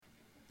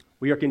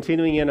We are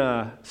continuing in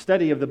a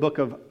study of the book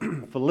of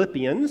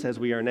Philippians as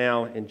we are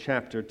now in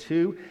chapter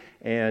 2.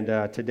 And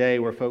today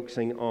we're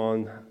focusing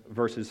on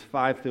verses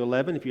 5 through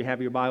 11. If you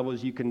have your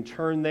Bibles, you can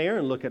turn there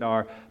and look at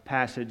our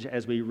passage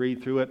as we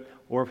read through it.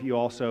 Or if you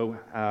also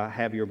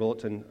have your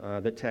bulletin,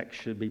 the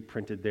text should be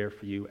printed there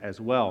for you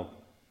as well.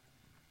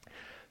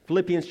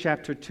 Philippians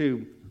chapter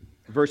 2,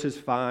 verses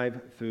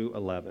 5 through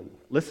 11.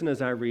 Listen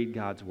as I read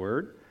God's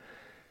word.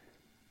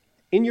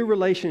 In your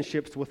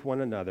relationships with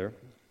one another,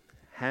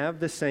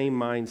 have the same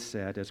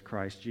mindset as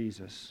Christ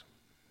Jesus,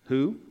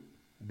 who,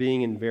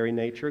 being in very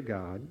nature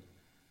God,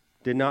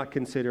 did not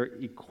consider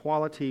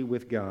equality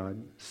with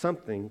God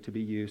something to be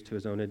used to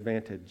his own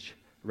advantage.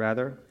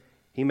 Rather,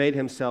 he made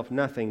himself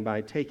nothing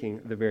by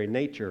taking the very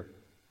nature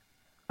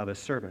of a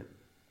servant.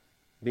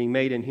 Being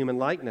made in human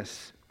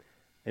likeness,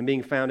 and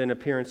being found in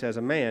appearance as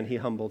a man, he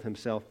humbled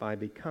himself by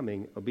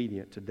becoming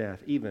obedient to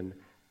death, even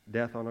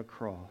death on a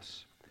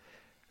cross.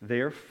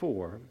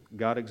 Therefore,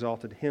 God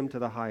exalted him to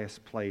the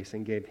highest place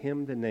and gave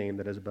him the name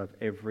that is above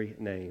every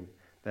name,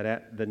 that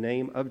at the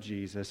name of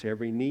Jesus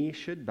every knee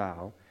should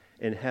bow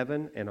in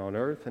heaven and on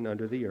earth and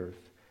under the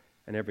earth,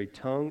 and every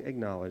tongue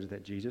acknowledge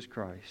that Jesus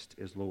Christ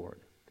is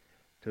Lord,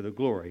 to the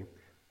glory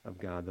of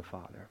God the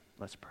Father.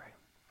 Let's pray.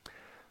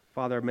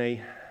 Father,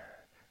 may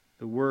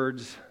the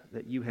words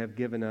that you have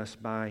given us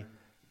by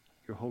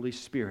your Holy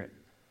Spirit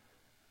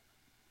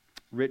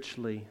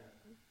richly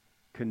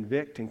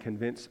convict and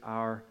convince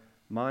our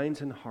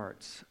minds and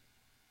hearts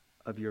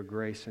of your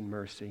grace and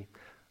mercy,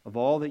 of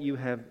all that you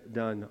have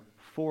done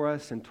for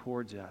us and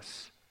towards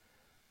us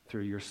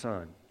through your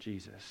Son,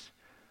 Jesus.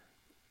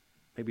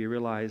 Maybe you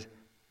realize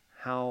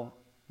how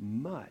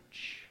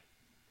much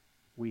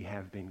we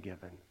have been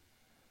given,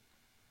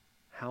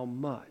 how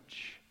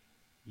much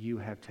you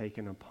have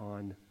taken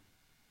upon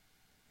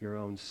your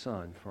own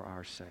Son for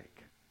our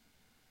sake.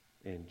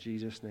 In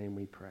Jesus' name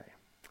we pray.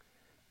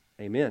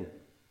 Amen.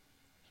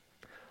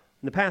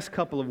 In the past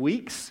couple of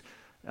weeks,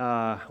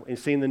 we've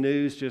seen the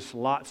news, just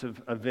lots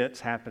of events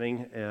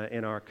happening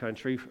in our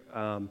country.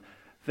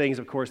 Things,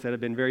 of course, that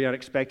have been very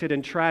unexpected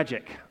and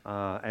tragic,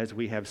 as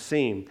we have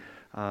seen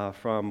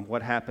from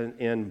what happened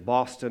in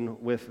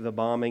Boston with the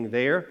bombing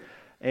there,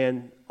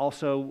 and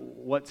also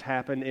what's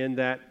happened in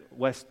that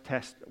West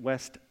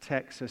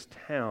Texas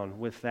town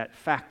with that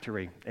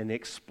factory and the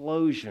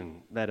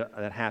explosion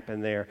that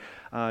happened there.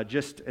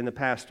 Just in the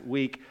past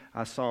week,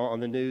 I saw on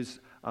the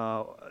news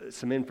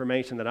some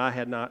information that I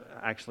had not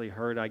actually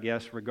heard, I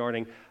guess,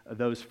 regarding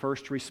those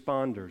first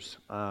responders,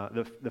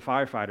 the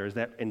firefighters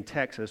that in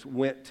Texas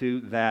went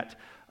to that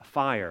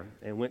fire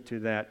and went to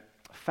that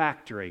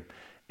factory.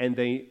 And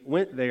they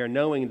went there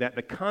knowing that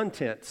the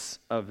contents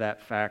of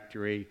that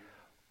factory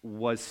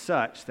was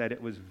such that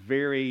it was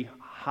very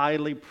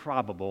highly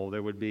probable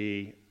there would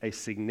be a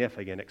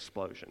significant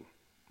explosion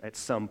at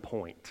some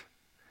point.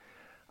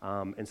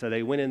 And so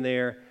they went in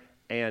there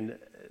and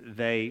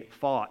they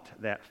fought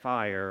that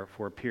fire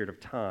for a period of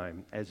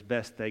time as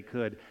best they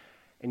could.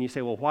 And you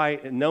say, well, why,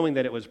 knowing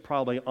that it was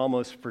probably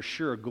almost for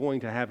sure going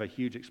to have a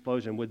huge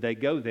explosion, would they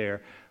go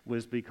there?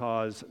 Was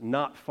because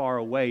not far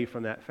away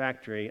from that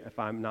factory, if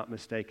I'm not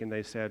mistaken,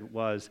 they said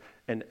was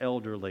an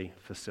elderly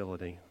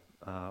facility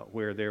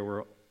where there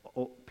were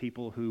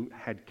people who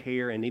had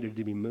care and needed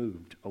to be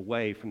moved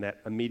away from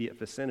that immediate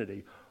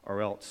vicinity,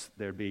 or else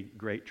there'd be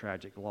great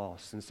tragic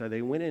loss. And so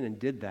they went in and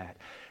did that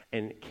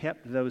and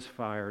kept those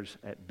fires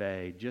at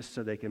bay just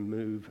so they can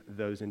move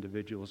those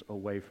individuals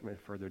away from a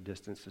further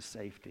distance to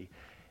safety.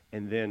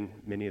 And then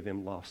many of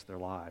them lost their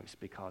lives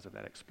because of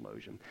that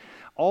explosion.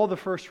 All the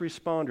first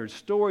responders,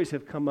 stories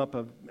have come up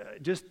of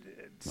just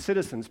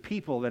citizens,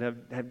 people that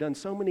have done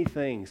so many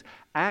things,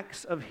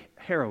 acts of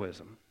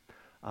heroism.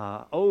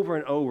 Over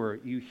and over,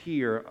 you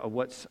hear of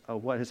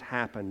what has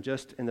happened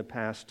just in the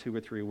past 2 or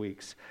 3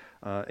 weeks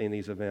in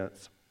these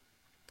events.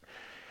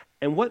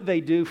 And what they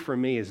do for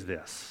me is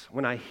this.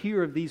 When I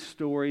hear of these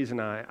stories and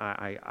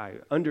I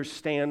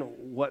understand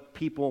what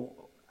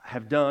people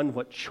have done,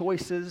 what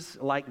choices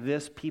like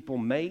this people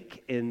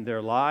make in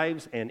their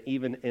lives and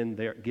even in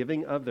their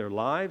giving of their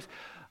lives,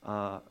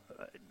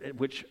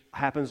 which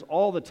happens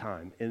all the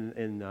time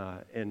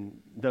in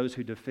those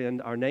who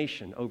defend our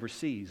nation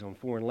overseas on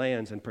foreign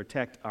lands and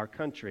protect our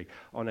country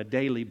on a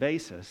daily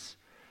basis,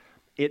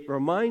 it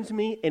reminds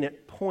me and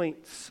it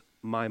points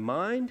my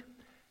mind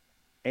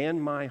and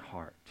my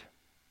heart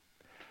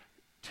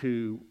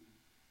to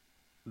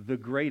the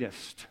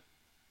greatest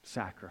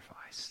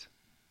sacrifice.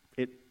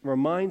 It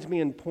reminds me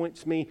and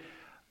points me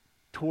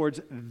towards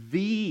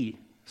the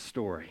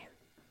story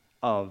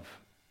of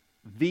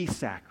the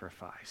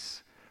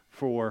sacrifice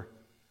for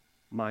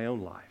my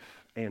own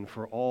life and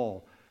for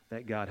all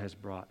that God has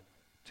brought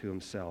to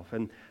himself.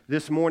 And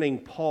this morning,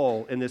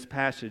 Paul, in this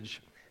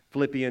passage,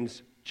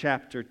 Philippians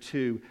chapter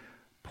 2,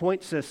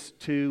 points us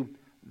to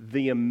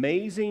the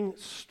amazing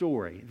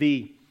story,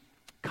 the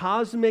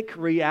cosmic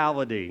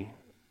reality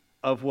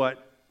of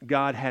what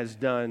God has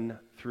done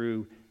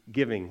through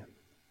giving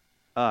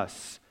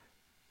us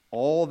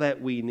all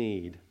that we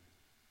need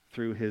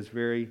through his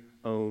very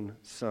own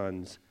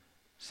Son's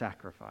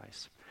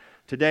sacrifice.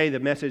 Today, the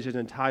message is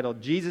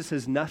entitled, Jesus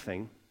is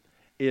Nothing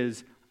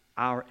is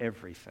Our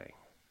Everything.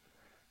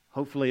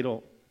 Hopefully,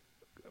 it'll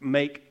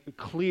make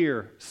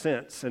clear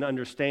sense and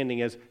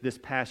understanding as this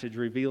passage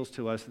reveals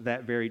to us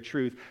that very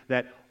truth,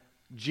 that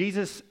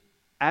Jesus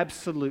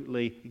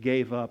absolutely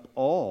gave up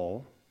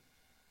all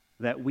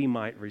that we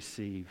might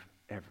receive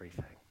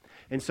everything.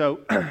 And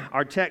so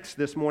our text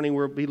this morning,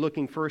 we'll be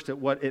looking first at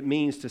what it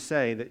means to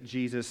say that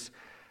Jesus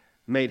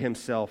made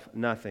himself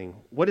nothing.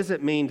 What does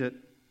it mean to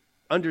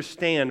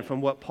understand from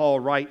what Paul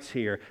writes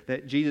here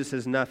that Jesus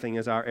is nothing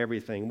is our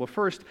everything? Well,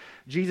 first,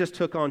 Jesus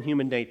took on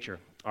human nature,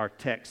 our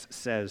text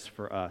says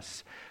for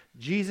us.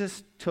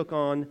 Jesus took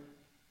on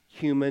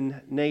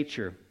human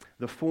nature,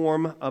 the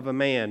form of a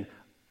man,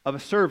 of a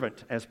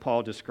servant, as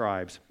Paul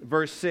describes.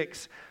 Verse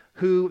 6,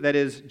 who, that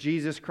is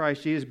Jesus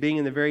Christ, Jesus, being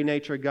in the very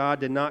nature of God,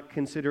 did not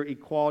consider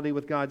equality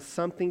with God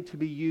something to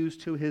be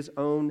used to his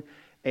own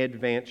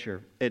advantage.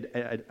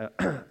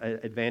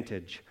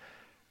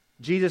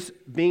 Jesus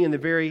being in the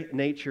very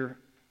nature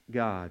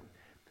God.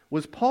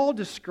 Was Paul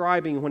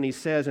describing when he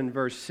says in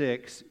verse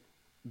 6,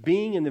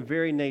 being in the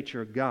very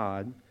nature of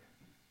God,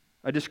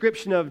 a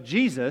description of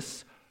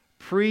Jesus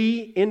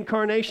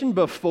pre-incarnation,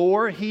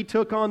 before he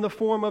took on the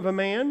form of a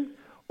man?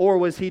 Or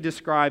was he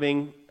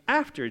describing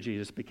after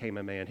Jesus became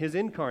a man, his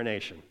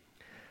incarnation?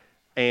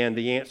 And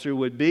the answer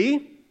would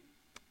be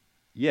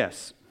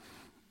yes,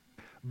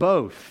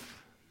 both.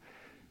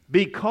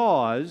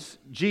 Because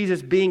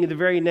Jesus, being in the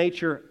very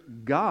nature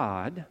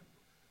God,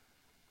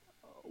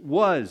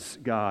 was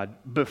God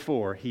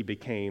before he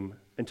became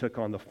and took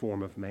on the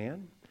form of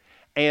man.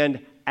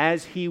 And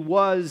as he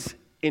was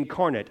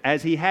incarnate,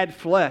 as he had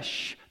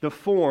flesh, the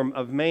form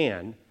of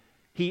man,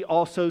 he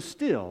also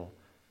still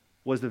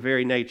was the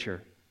very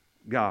nature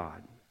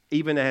God,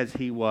 even as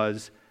he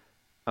was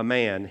a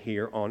man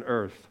here on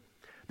earth.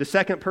 The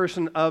second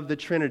person of the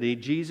Trinity,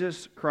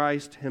 Jesus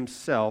Christ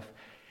himself,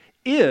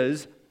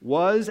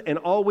 was, and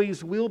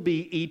always will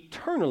be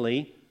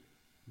eternally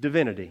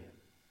divinity,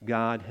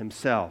 God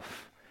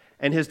himself.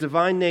 And his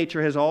divine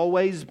nature has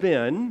always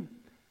been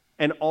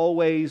and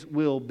always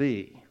will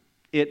be.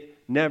 It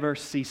never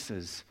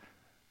ceases.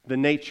 The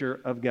nature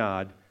of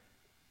God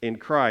in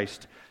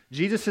Christ.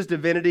 Jesus'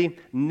 divinity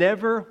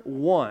never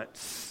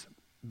once,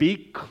 be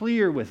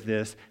clear with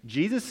this,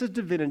 Jesus'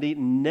 divinity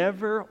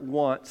never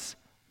once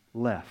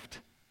left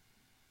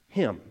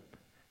him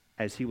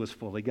as he was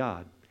fully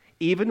God.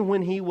 Even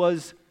when he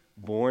was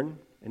born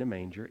in a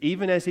manger,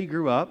 even as he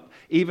grew up,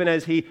 even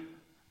as he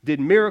did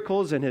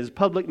miracles in his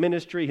public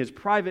ministry, his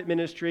private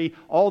ministry,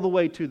 all the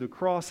way to the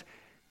cross,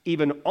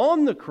 even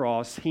on the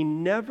cross, he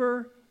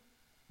never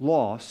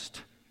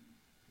lost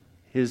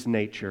his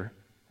nature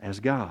as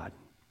God.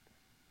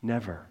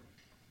 Never.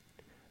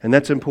 And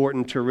that's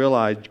important to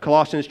realize.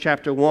 Colossians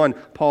chapter 1,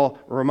 Paul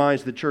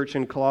reminds the church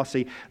in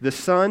Colossae, the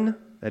Son,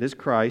 that is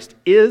Christ,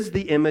 is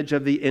the image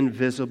of the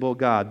invisible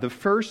God, the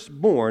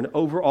firstborn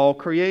over all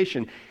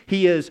creation.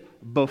 He is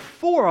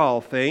before all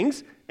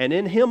things, and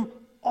in him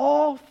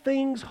all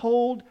things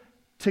hold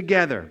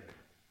together.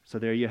 So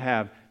there you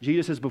have,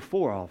 Jesus is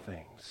before all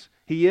things.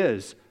 He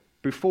is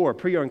before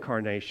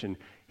pre-incarnation.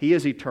 He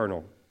is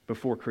eternal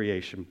before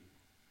creation.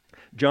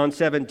 John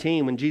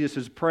 17, when Jesus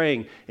is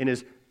praying in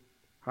his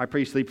high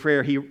priestly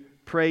prayer, he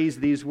prays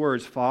these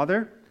words,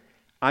 Father,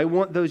 I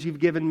want those you've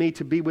given me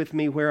to be with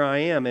me where I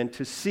am and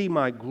to see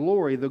my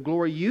glory, the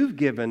glory you've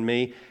given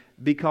me,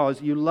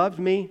 because you loved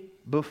me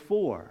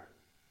before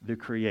the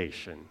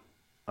creation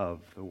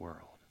of the world.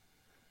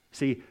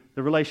 See,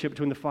 the relationship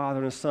between the Father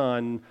and the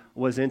Son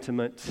was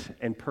intimate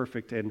and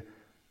perfect and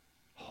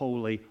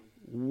holy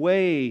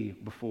way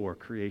before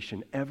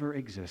creation ever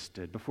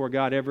existed, before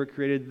God ever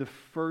created the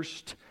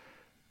first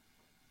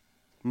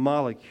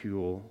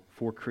molecule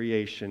for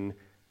creation.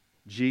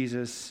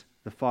 Jesus,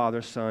 the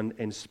Father, Son,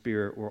 and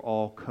Spirit were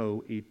all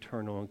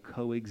co-eternal and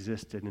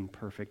coexisted in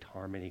perfect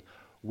harmony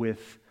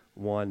with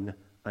one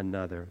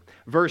another.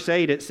 Verse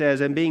 8, it says,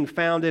 and being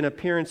found in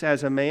appearance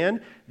as a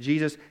man,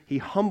 Jesus, he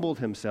humbled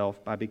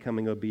himself by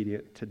becoming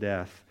obedient to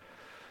death.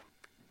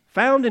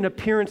 Found in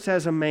appearance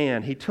as a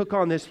man, he took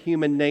on this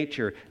human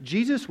nature.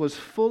 Jesus was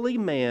fully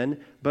man,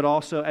 but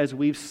also, as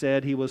we've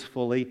said, he was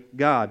fully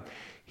God.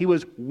 He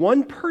was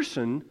one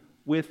person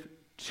with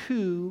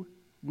two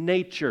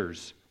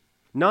natures,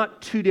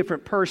 not two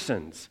different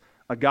persons,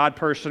 a God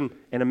person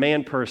and a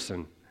man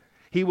person.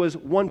 He was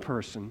one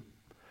person,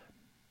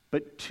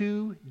 but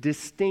two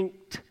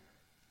distinct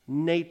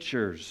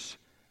natures,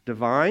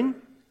 divine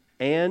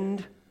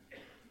and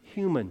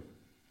human.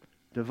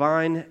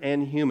 Divine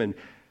and human.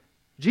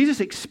 Jesus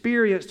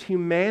experienced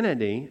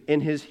humanity in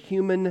his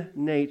human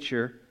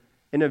nature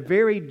in a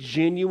very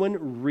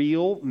genuine,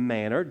 real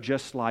manner,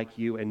 just like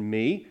you and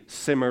me,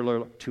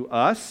 similar to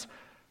us.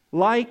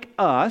 Like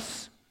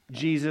us,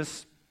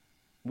 Jesus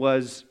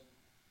was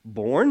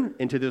born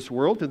into this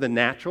world through the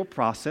natural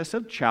process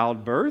of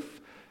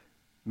childbirth.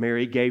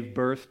 Mary gave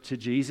birth to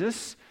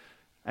Jesus.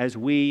 As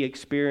we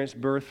experienced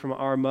birth from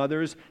our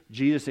mothers,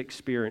 Jesus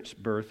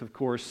experienced birth, of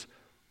course,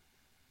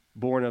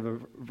 born of a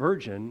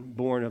virgin,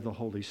 born of the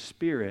Holy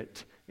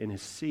Spirit in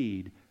his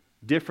seed,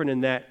 different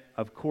in that,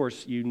 of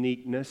course,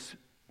 uniqueness,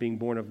 being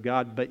born of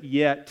God, but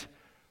yet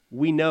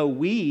we know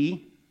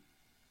we,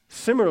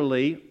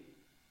 similarly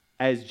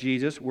as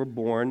Jesus, were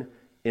born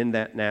in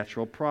that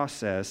natural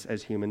process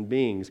as human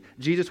beings.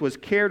 Jesus was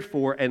cared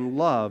for and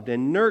loved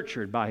and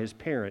nurtured by his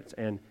parents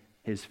and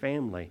his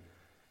family.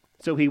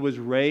 So he was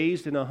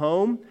raised in a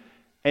home,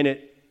 and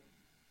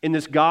in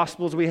this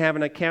Gospels we have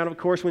an account, of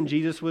course, when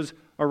Jesus was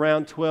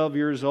around 12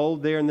 years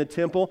old there in the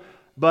temple.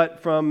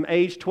 But from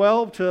age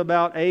 12 to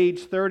about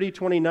age 30,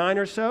 29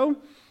 or so,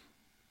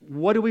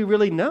 what do we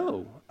really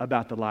know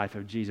about the life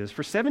of Jesus?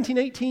 For 17,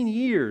 18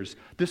 years,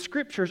 the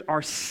Scriptures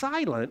are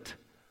silent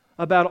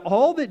about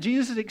all that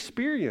Jesus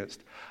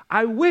experienced.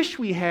 I wish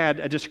we had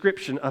a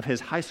description of his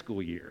high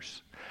school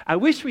years. I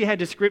wish we had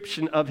a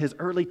description of his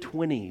early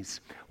 20s,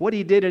 what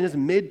he did in his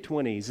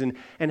mid-20s,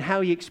 and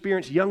how he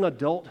experienced young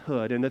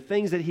adulthood, and the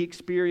things that he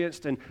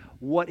experienced, and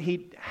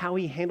how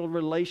he handled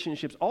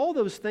relationships. All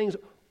those things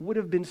would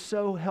have been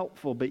so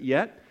helpful, but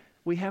yet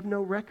we have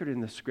no record in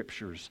the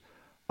Scriptures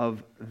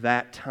of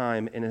that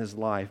time in his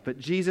life. But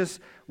Jesus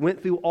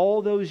went through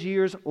all those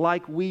years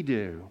like we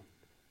do,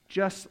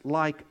 just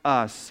like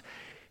us.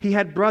 He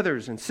had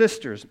brothers and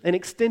sisters and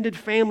extended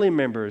family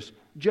members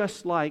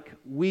just like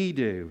we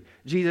do.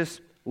 Jesus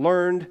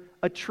learned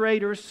a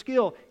trade or a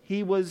skill.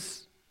 He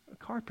was a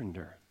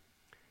carpenter.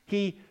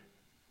 He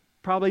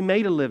probably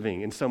made a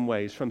living in some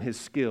ways from his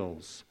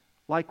skills,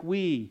 like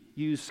we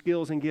use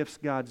skills and gifts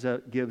God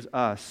gives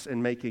us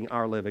in making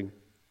our living.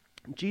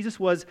 Jesus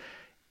was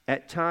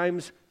at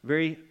times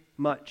very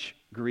much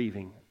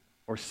grieving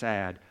or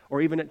sad,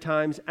 or even at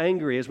times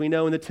angry, as we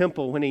know in the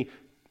temple when he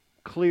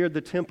cleared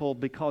the temple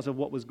because of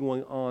what was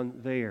going on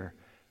there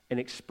and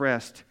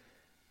expressed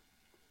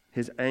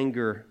his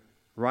anger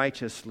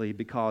righteously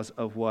because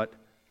of what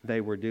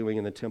they were doing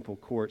in the temple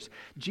courts.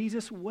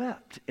 Jesus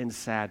wept in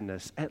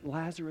sadness at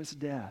Lazarus'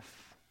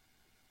 death.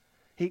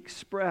 He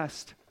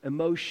expressed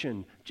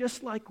emotion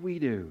just like we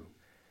do.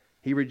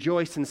 He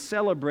rejoiced and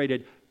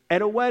celebrated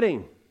at a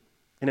wedding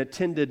and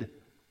attended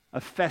a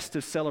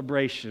festive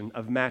celebration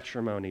of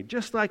matrimony,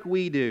 just like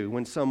we do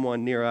when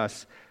someone near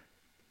us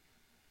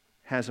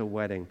has a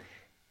wedding.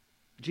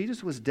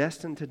 Jesus was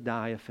destined to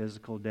die a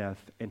physical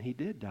death, and he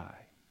did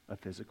die a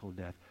physical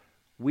death.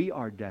 We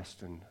are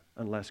destined,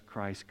 unless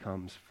Christ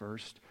comes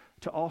first,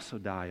 to also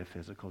die a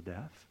physical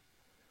death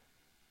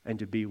and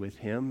to be with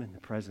him in the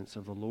presence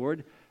of the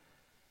Lord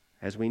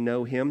as we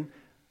know him.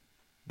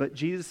 But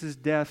Jesus'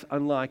 death,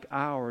 unlike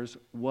ours,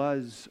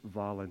 was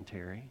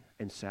voluntary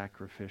and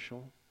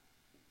sacrificial.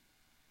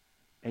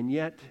 And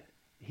yet,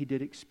 he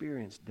did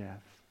experience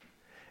death.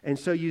 And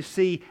so you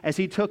see, as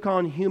he took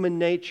on human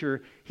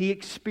nature, he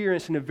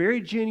experienced in a very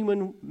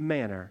genuine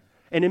manner,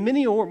 and in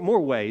many more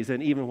ways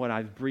than even what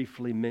I've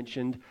briefly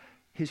mentioned,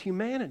 his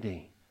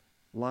humanity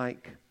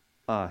like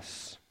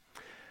us.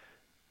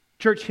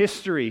 Church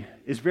history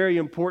is very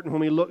important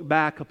when we look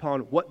back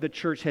upon what the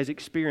church has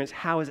experienced.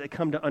 How has it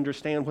come to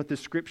understand what the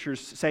Scriptures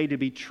say to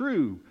be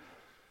true?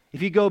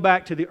 If you go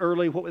back to the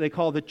early, what they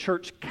call the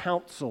church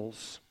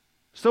councils,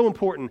 so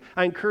important.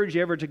 I encourage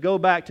you ever to go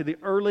back to the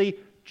early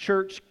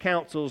church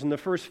councils in the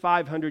first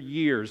 500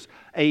 years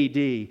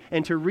AD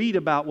and to read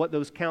about what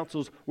those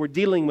councils were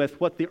dealing with,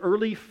 what the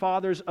early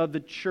fathers of the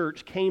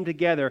church came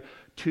together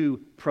to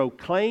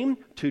proclaim,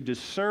 to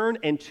discern,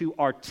 and to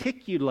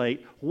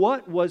articulate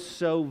what was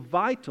so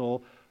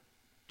vital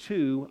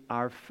to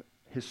our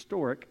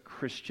historic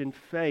Christian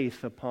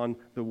faith upon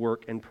the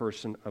work and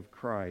person of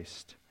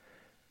Christ.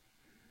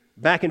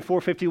 Back in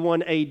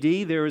 451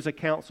 AD, there was a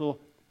council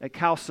at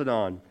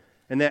Chalcedon,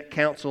 and that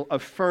council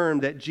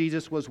affirmed that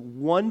Jesus was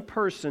one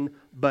person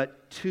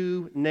but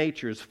two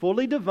natures,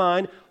 fully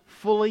divine,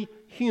 fully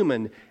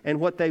human. And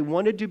what they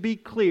wanted to be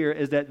clear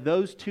is that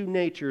those two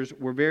natures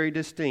were very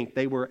distinct.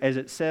 They were, as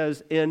it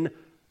says in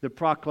the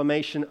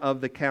proclamation of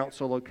the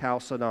Council of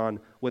Chalcedon,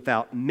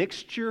 without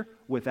mixture,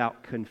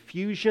 without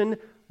confusion,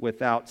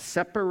 without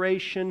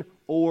separation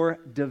or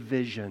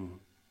division.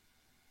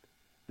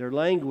 Their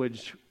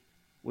language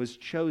was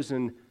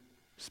chosen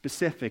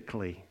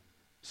specifically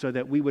so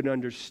that we would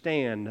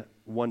understand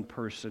one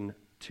person,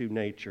 two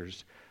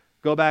natures.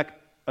 Go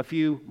back a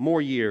few more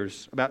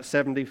years, about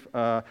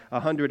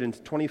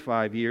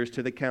 125 years,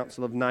 to the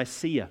Council of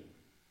Nicaea.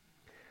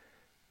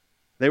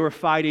 They were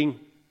fighting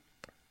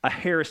a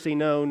heresy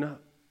known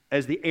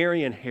as the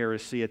Arian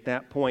heresy at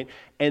that point,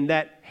 and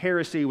that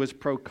heresy was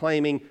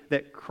proclaiming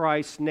that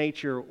Christ's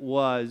nature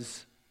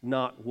was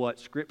not what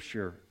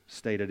Scripture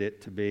stated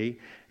it to be.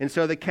 And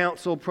so the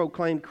council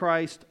proclaimed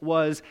Christ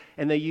was,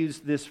 and they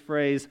used this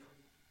phrase,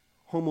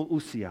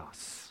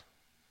 homoousios,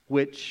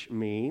 which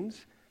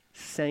means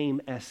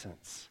same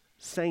essence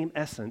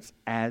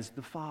as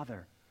the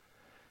Father.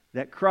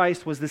 That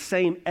Christ was the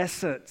same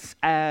essence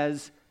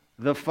as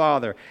the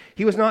Father.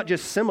 He was not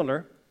just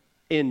similar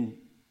in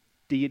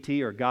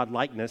deity or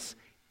God-likeness,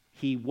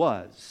 he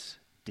was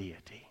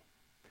deity.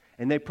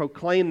 And they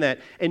proclaim that.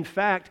 In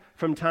fact,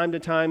 from time to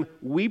time,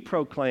 we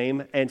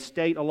proclaim and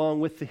state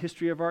along with the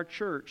history of our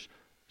church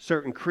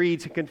certain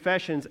creeds and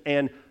confessions,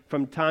 and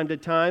From time to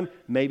time,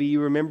 maybe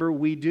you remember,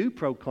 we do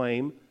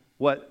proclaim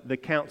what the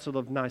Council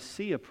of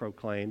Nicaea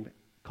proclaimed,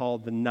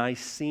 called the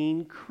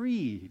Nicene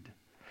Creed.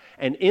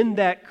 And in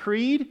that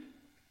creed,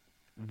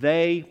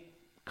 they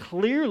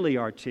clearly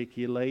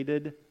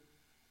articulated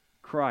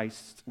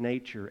Christ's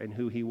nature and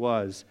who He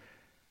was.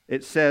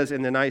 It says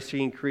in the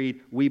Nicene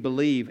Creed, we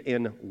believe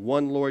in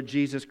one Lord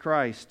Jesus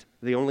Christ,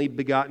 the only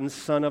begotten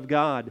Son of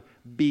God,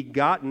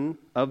 begotten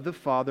of the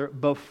Father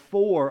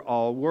before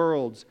all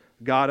worlds,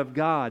 God of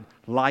God,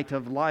 light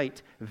of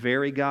light,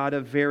 very God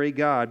of very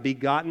God,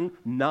 begotten,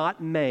 not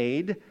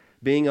made,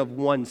 being of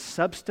one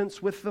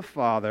substance with the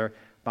Father,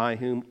 by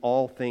whom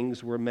all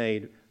things were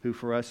made, who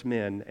for us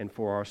men and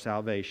for our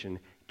salvation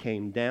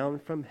came down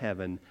from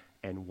heaven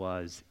and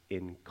was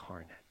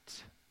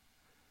incarnate.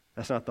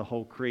 That's not the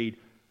whole creed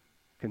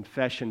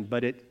confession,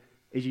 but it,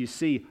 as you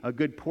see, a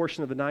good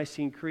portion of the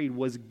Nicene Creed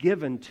was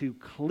given to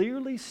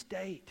clearly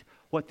state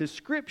what the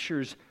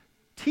Scriptures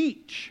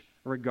teach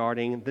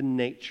regarding the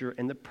nature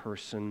and the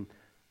person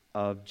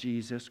of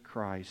Jesus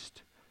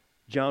Christ.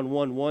 John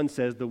 1:1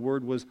 says the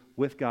Word was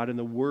with God, and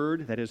the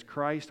Word, that is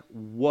Christ,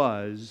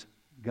 was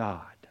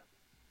God.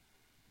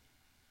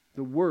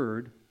 The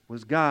Word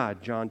was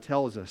God, John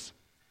tells us.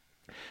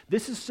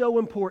 This is so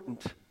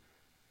important.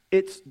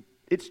 It's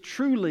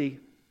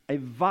truly a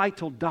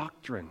vital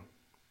doctrine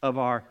of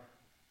our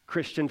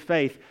Christian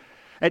faith.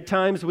 At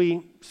times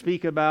we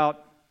speak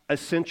about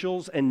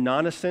essentials and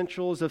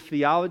non-essentials of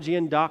theology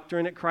and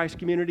doctrine at Christ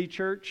Community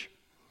Church.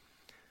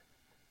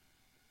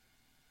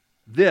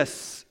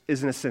 This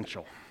is an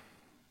essential.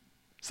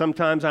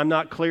 Sometimes I'm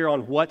not clear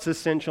on what's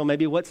essential,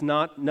 maybe what's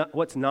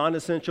what's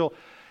non-essential.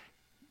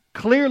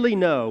 Clearly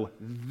know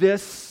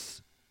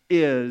this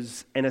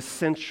is an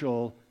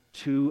essential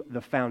to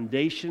the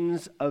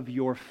foundations of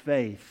your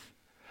faith.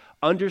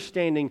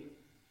 Understanding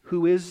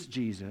who is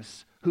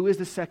Jesus, who is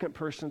the second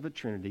person of the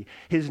Trinity,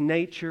 His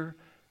nature,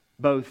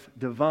 both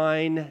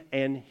divine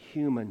and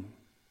human.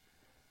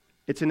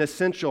 It's an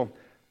essential,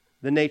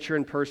 the nature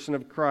and person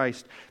of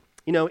Christ.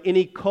 You know,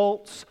 any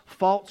cults,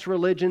 false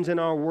religions in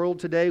our world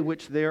today,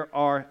 which there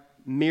are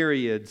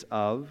myriads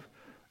of,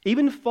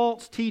 even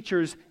false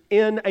teachers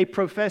in a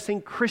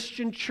professing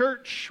Christian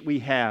church we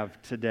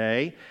have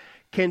today,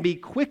 can be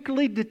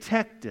quickly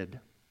detected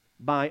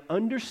by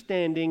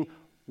understanding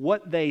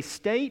what they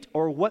state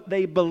or what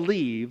they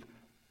believe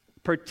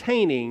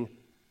pertaining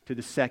to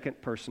the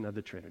second person of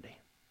the Trinity.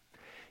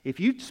 If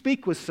you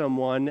speak with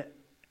someone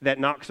that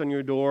knocks on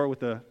your door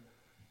with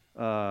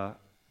a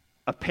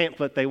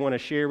pamphlet they want to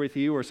share with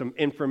you or some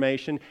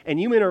information, and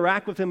you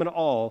interact with them at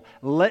all,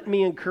 let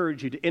me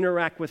encourage you to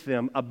interact with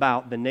them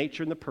about the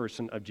nature and the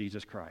person of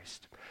Jesus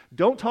Christ.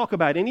 Don't talk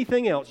about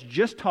anything else,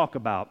 just talk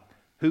about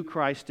who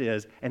Christ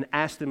is and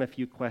ask them a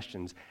few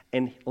questions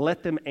and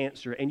let them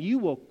answer. And you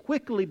will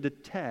quickly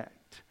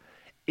detect,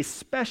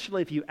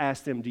 especially if you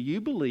ask them, do you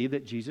believe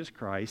that Jesus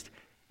Christ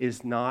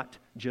is not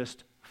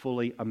just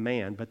fully a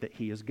man, but that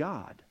He is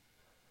God?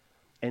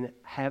 And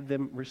have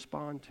them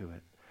respond to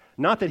it.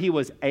 Not that He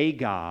was a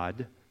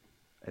God,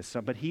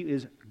 but He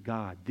is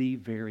God, the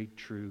very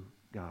true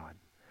God.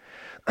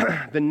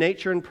 The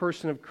nature and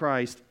person of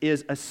Christ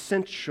is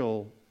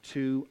essential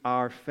to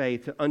our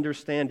faith. To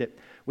understand it,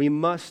 we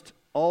must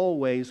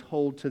always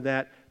hold to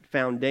that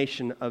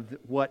foundation of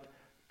what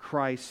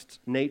Christ's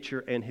nature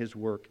and His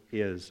work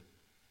is.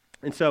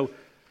 And so,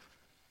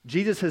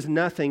 Jesus has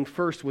nothing,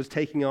 first, was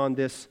taking on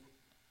this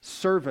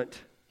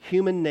servant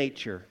human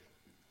nature,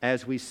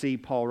 as we see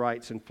Paul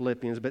writes in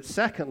Philippians. But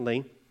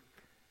secondly,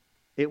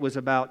 it was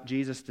about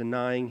Jesus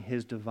denying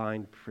His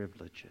divine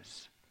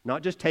privileges.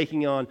 Not just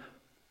taking on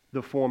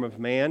the form of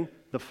man,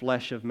 the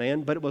flesh of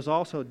man, but it was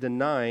also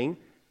denying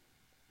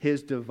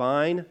His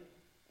divine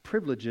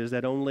privileges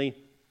that only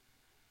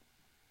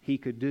He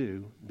could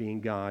do,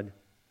 being God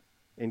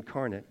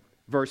incarnate.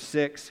 Verse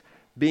 6,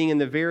 being in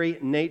the very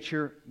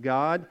nature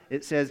God,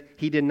 it says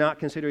He did not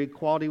consider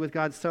equality with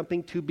God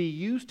something to be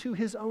used to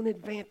His own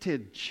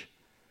advantage.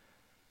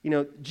 You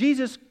know,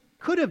 Jesus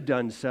could have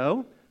done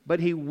so, but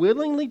He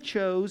willingly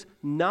chose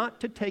not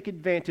to take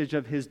advantage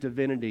of His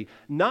divinity,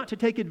 not to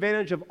take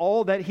advantage of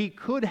all that He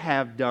could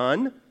have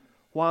done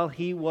while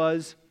He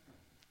was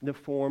the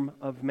form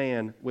of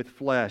man with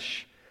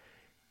flesh.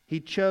 He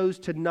chose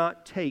to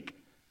not take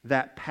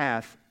that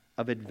path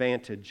of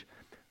advantage.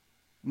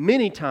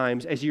 Many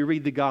times as you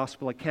read the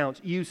gospel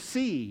accounts, you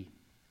see,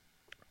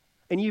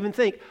 and you even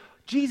think,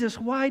 Jesus,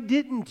 why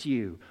didn't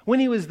you? When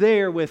He was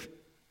there with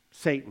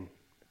Satan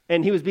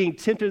and He was being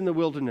tempted in the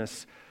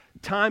wilderness,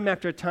 time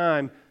after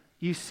time,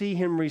 you see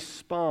Him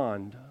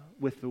respond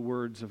with the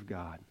words of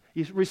God.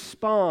 You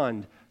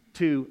respond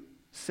to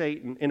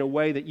Satan in a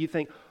way that you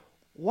think,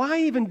 why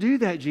even do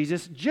that,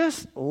 Jesus?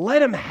 Just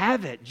let Him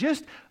have it.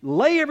 Just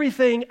lay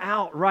everything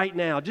out right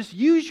now. Just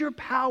use your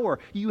power.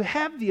 You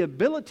have the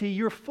ability.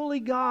 You're fully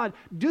God.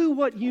 Do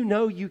what you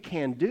know you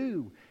can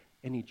do.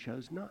 And He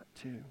chose not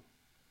to.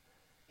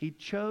 He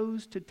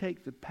chose to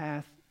take the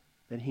path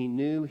that He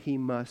knew He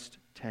must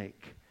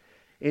take.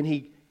 And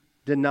He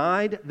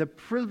denied the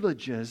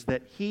privileges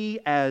that He,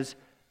 as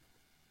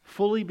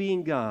fully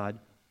being God,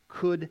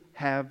 could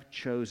have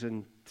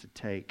chosen to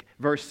take.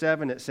 Verse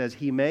 7, it says,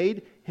 He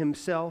made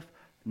Himself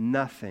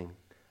nothing.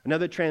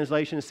 Another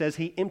translation says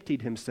He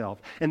emptied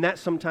Himself. And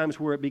that's sometimes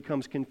where it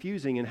becomes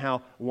confusing in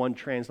how one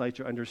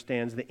translator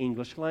understands the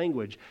English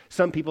language.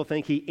 Some people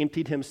think He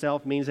emptied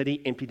Himself means that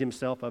He emptied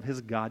Himself of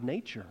His God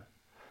nature.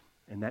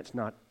 And that's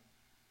not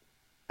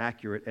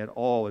accurate at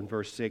all. In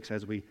verse 6,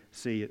 as we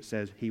see, it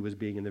says He was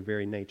being in the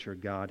very nature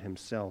of God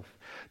Himself.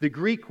 The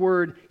Greek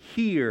word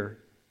here,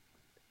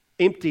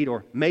 emptied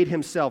or made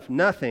Himself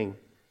nothing,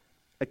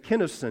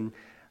 akinoson,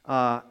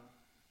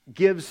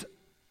 gives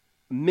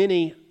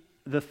many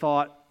the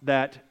thought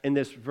that in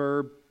this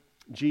verb,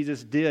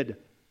 Jesus did,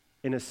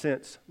 in a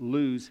sense,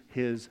 lose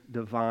His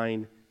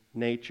divine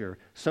nature.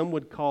 Some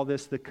would call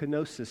this the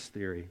kenosis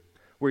theory,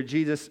 where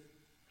Jesus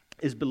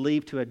is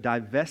believed to have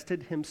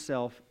divested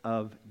Himself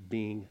of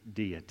being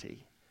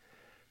deity.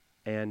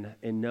 And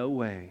in no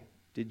way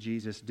did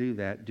Jesus do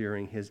that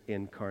during His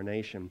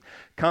incarnation.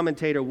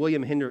 Commentator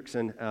William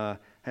Hendrickson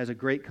has a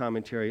great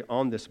commentary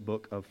on this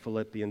book of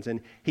Philippians,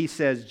 and he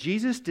says,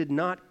 Jesus did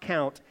not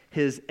count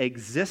His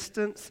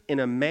existence in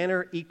a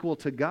manner equal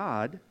to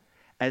God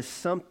as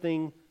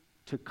something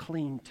to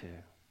cling to.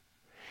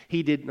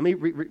 Let me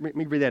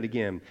read that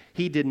again.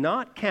 He did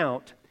not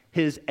count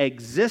His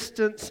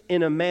existence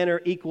in a manner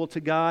equal to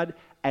God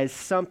as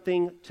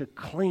something to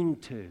cling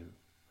to.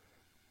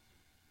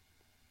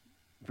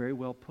 Very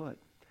well put.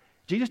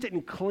 Jesus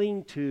didn't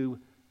cling to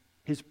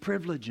His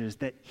privileges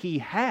that He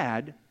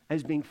had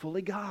as being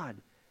fully God.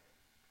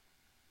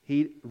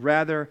 He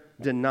rather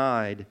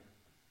denied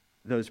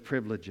those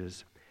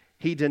privileges.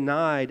 He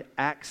denied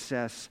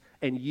access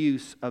and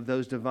use of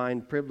those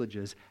divine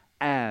privileges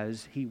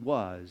as He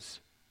was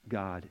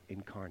God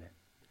incarnate.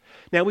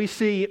 Now we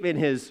see in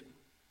His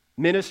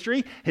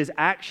ministry, His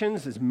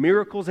actions, His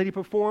miracles that He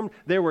performed,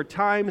 there were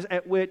times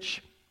at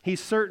which He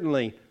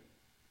certainly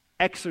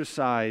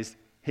exercised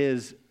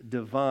His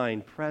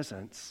divine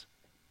presence.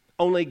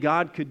 Only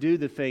God could do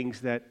the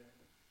things that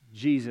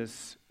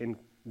Jesus,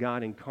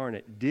 God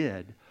incarnate,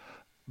 did.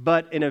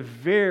 But in a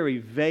very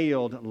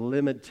veiled,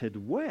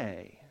 limited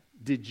way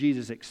did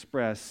Jesus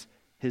express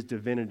His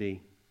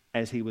divinity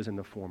as He was in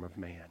the form of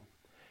man.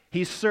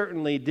 He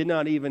certainly did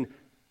not even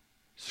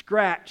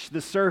scratch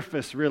the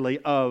surface, really,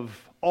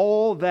 of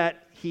all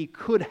that He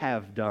could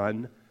have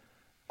done,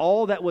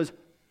 all that was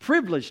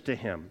privileged to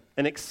Him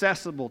and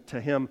accessible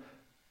to Him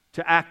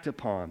to act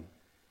upon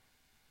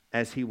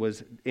as He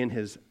was in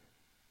His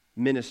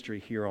ministry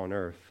here on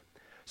earth.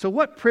 So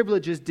what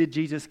privileges did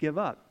Jesus give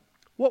up?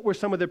 What were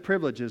some of the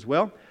privileges?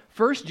 Well,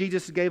 first,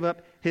 Jesus gave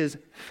up His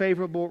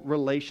favorable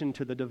relation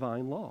to the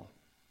divine law.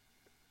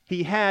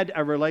 He had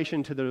a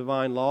relation to the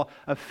divine law,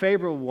 a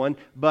favorable one,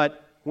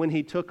 but when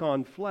He took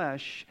on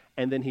flesh,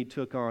 and then He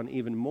took on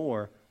even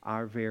more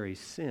our very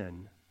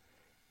sin,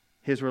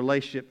 His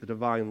relationship to the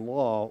divine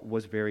law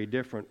was very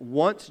different.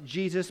 Once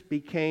Jesus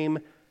became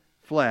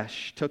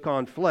flesh, took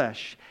on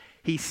flesh,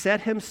 He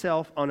set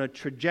Himself on a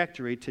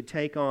trajectory to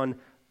take on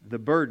the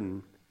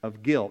burden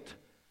of guilt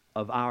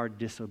of our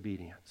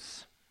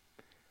disobedience.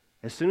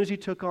 As soon as He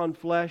took on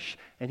flesh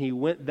and He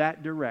went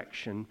that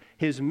direction,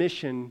 His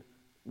mission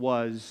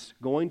was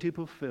going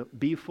to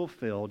be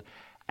fulfilled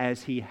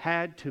as He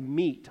had to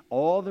meet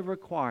all the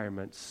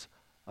requirements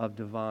of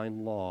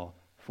divine law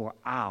for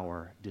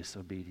our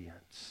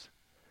disobedience.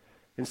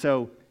 And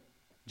so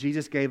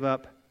Jesus gave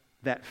up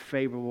that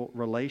favorable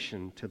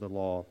relation to the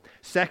law.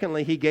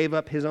 Secondly, He gave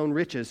up His own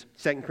riches.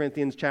 2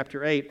 Corinthians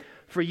chapter 8.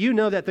 For you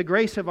know that the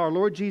grace of our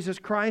Lord Jesus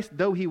Christ,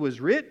 though He was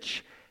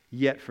rich,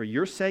 yet for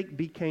your sake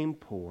became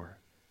poor,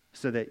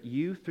 so that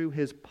you through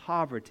His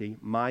poverty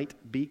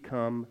might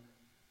become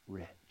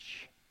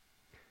rich.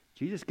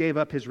 Jesus gave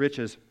up His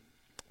riches.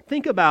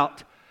 Think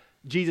about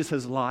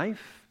Jesus'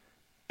 life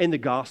in the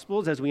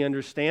Gospels as we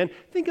understand.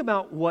 Think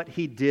about what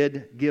He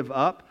did give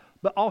up,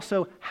 but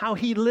also how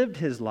He lived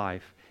His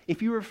life.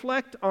 If you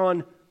reflect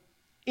on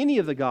any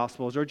of the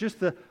Gospels or just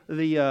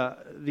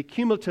the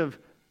cumulative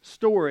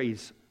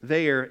stories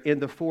there in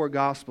the four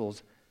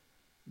Gospels,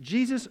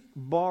 Jesus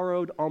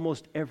borrowed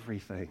almost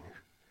everything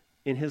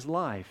in His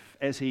life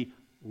as He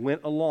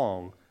went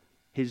along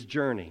His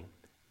journey.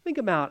 Think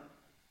about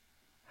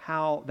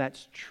how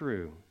that's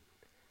true.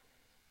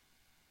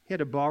 He had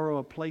to borrow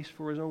a place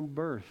for His own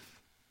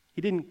birth.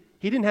 He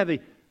didn't have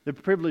the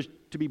privilege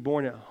to be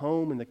born at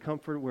home in the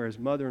comfort where His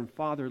mother and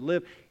father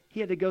lived. He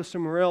had to go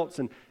somewhere else,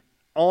 and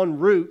en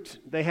route,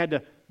 they had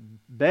to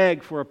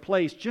beg for a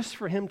place just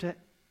for Him to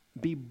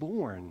be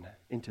born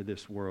into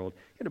this world.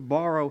 He had to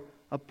borrow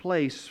a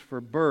place for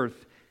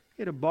birth.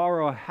 He had to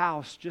borrow a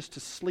house just to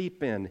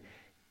sleep in.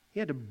 He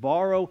had to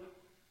borrow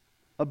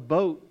a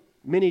boat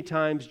many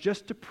times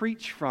just to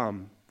preach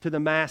from to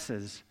the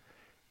masses.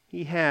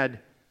 He had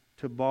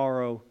to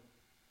borrow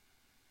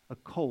a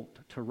colt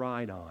to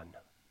ride on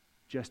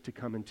just to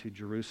come into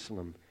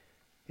Jerusalem.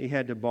 He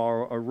had to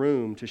borrow a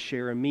room to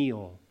share a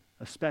meal,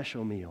 a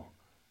special meal,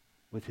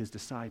 with His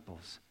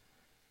disciples.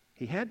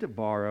 He had to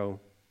borrow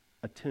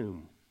a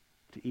tomb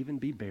to even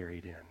be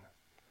buried in.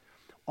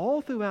 all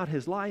throughout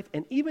his life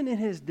and even in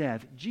his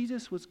death,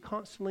 Jesus was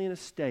constantly in a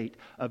state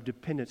of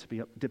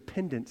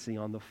dependency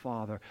on the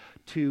Father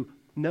to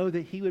know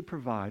that he would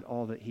provide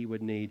all that he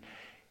would need.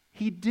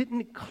 He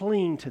didn't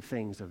cling to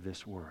things of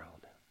this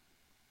world.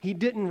 He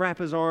didn't wrap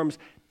his arms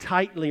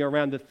tightly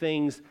around the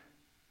things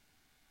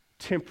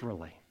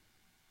temporally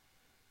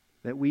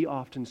that we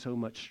often so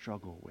much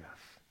struggle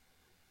with.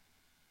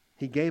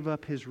 He gave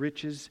up his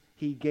riches.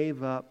 He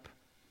gave up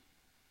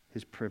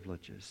his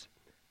privileges.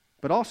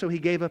 But also he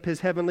gave up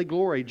his heavenly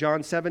glory,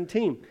 John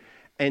 17.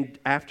 And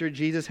after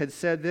Jesus had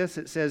said this,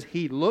 it says,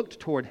 he looked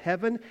toward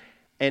heaven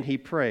and he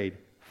prayed,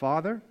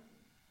 Father,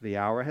 the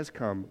hour has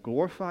come.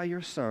 Glorify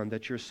your Son,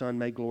 that your Son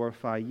may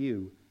glorify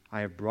you.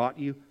 I have brought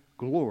you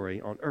glory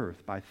on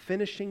earth by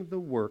finishing the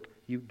work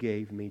you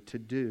gave me to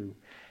do.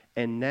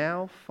 And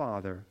now,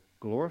 Father,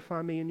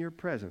 glorify me in your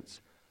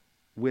presence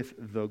with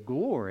the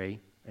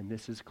glory, and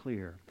this is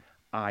clear,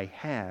 I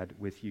had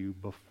with you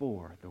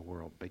before the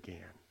world began.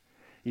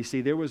 You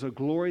see, there was a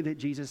glory that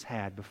Jesus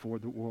had before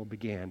the world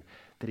began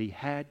that he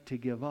had to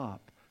give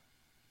up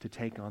to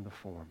take on the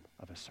form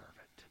of a servant.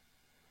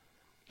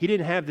 He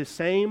didn't have the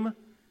same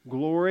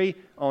glory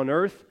on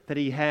earth that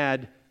he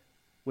had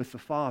with the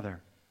Father.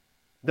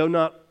 Though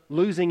not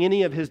losing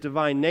any of his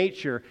divine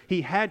nature,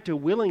 he had to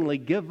willingly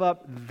give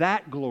up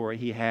that glory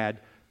he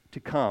had to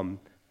come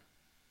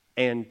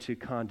and to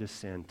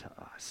condescend to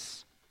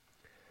us.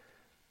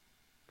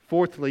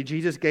 Fourthly,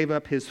 Jesus gave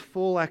up his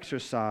full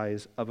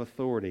exercise of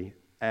authority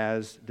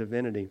as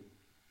divinity.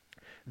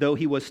 Though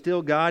he was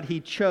still God, he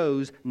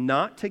chose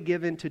not to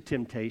give in to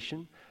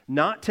temptation,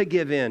 not to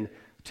give in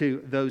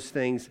to those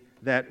things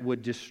that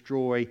would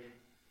destroy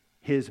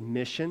his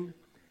mission,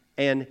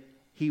 and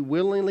he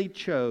willingly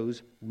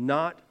chose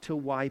not to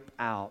wipe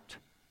out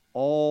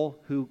all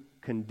who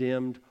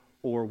condemned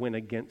or went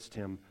against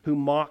him, who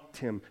mocked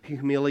him, who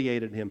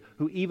humiliated him,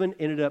 who even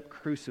ended up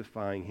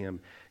crucifying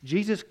him.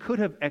 Jesus could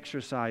have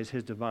exercised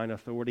his divine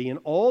authority in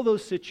all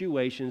those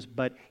situations,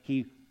 but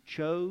he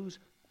chose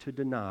to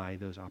deny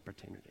those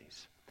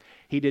opportunities.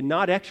 He did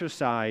not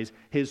exercise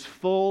his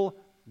full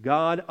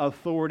God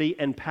authority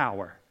and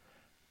power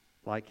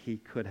like he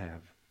could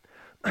have.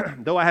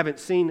 Though I haven't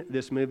seen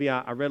this movie,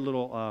 I read a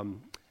little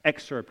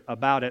excerpt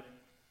about it.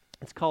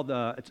 It's called,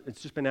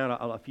 it's just been out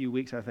a few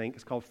weeks, I think.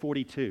 It's called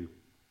 42.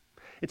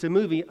 It's a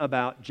movie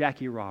about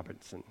Jackie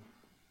Robinson.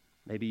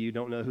 Maybe you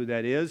don't know who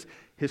that is.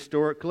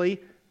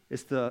 Historically,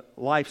 it's the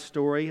life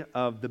story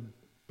of the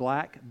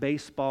black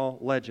baseball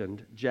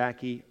legend,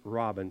 Jackie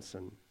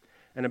Robinson,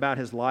 and about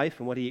his life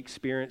and what he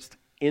experienced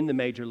in the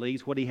major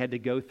leagues, what he had to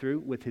go through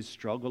with his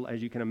struggle,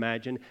 as you can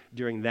imagine,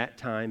 during that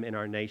time in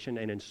our nation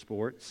and in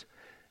sports.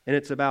 And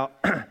it's about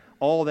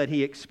all that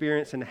he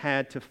experienced and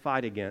had to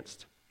fight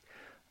against.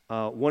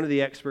 One of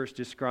the experts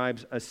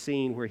describes a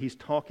scene where he's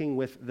talking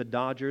with the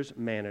Dodgers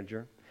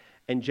manager,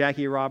 and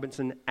Jackie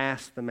Robinson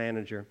asked the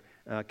manager,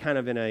 kind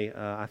of in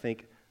I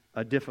think,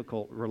 a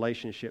difficult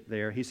relationship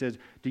there. He says,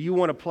 do you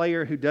want a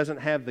player who doesn't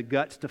have the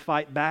guts to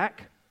fight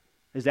back?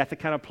 Is that the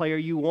kind of player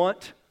you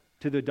want?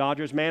 To the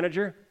Dodgers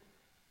manager?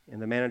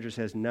 And the manager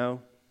says,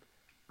 no,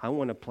 I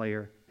want a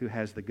player who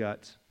has the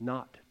guts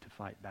not to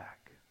fight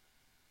back.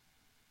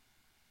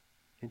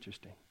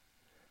 Interesting.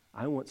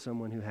 I want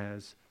someone who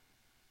has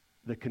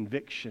the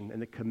conviction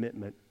and the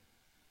commitment,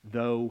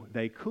 though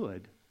they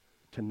could,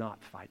 to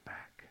not fight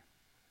back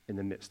in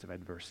the midst of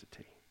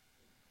adversity.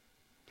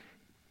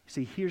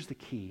 See, here's the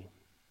key.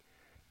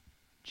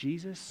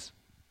 Jesus,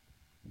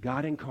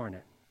 God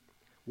incarnate,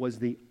 was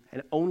the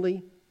and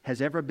only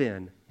has ever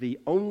been the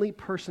only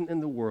person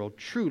in the world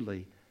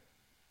truly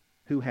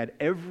who had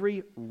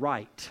every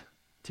right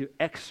to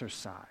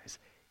exercise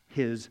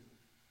his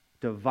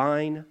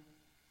divine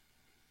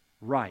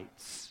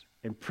rights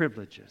and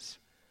privileges,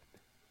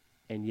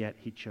 and yet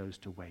he chose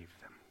to waive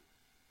them.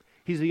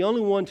 He's the only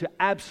one to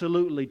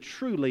absolutely,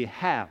 truly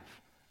have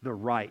the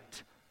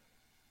right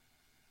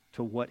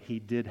to what he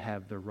did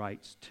have the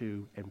rights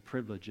to and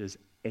privileges,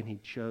 and he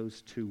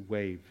chose to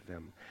waive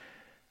them.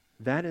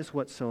 That is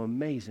what's so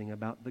amazing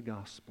about the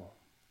gospel,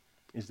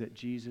 is that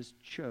Jesus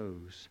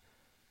chose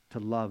to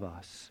love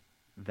us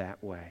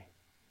that way.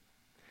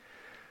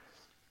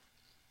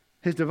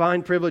 His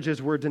divine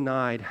privileges were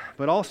denied,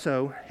 but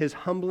also his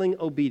humbling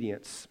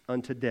obedience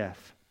unto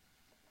death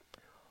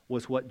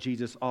was what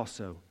Jesus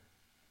also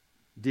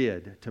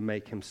did to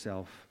make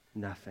himself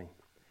nothing.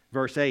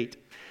 Verse 8,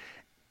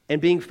 and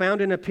being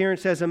found in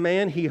appearance as a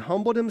man, he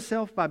humbled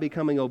himself by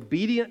becoming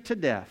obedient to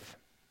death,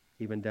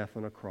 even death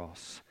on a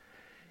cross.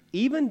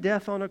 Even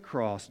death on a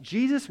cross,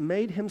 Jesus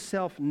made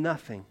himself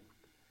nothing.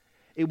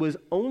 It was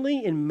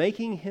only in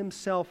making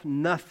himself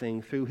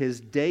nothing through his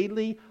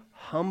daily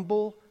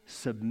humble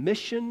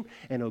submission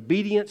and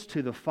obedience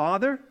to the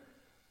Father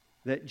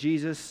that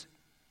Jesus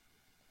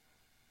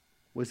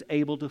was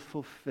able to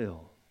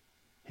fulfill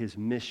his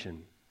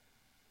mission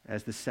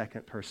as the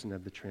second person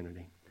of the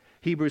Trinity.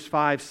 Hebrews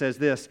 5 says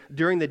this,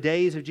 during the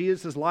days of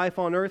Jesus' life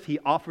on earth, he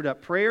offered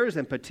up prayers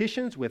and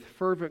petitions with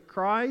fervent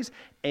cries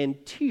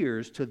and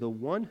tears to the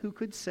one who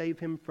could save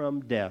him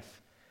from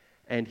death.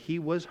 And he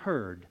was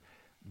heard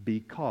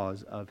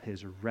because of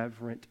his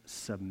reverent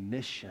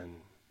submission.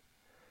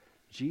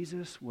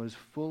 Jesus was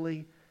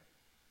fully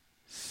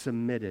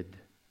submitted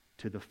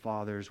to the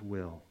Father's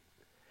will.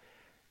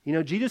 You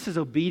know, Jesus'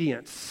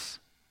 obedience,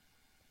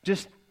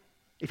 just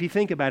if you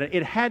think about it,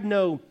 it had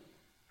no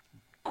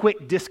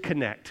quick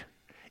disconnect.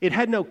 It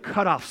had no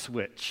cutoff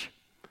switch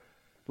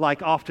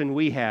like often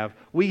we have.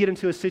 We get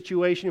into a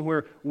situation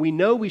where we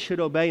know we should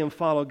obey and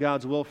follow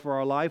God's will for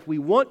our life. We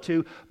want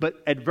to,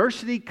 but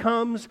adversity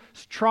comes,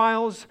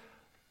 trials,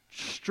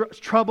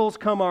 troubles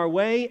come our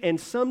way, and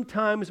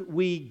sometimes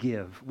we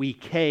give, we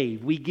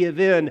cave, we give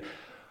in,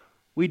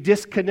 we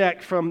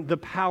disconnect from the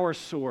power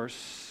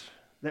source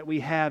that we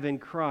have in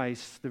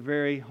Christ, the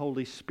very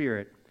Holy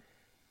Spirit,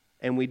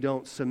 and we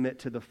don't submit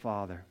to the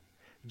Father.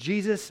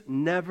 Jesus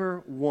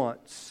never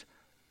once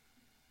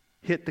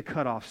hit the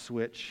cutoff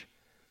switch,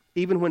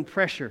 even when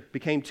pressure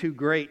became too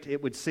great,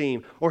 it would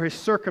seem, or his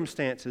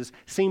circumstances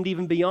seemed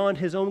even beyond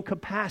his own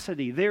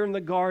capacity there in the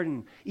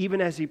garden,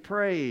 even as he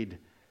prayed.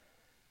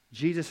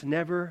 Jesus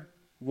never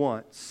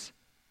once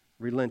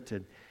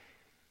relented.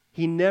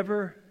 He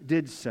never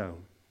did so,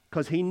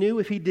 because he knew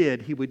if he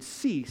did, he would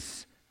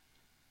cease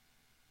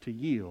to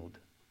yield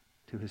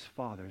to his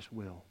Father's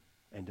will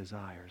and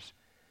desires.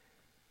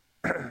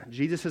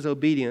 Jesus'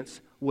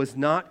 obedience was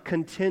not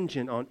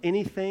contingent on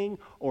anything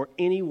or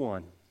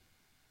anyone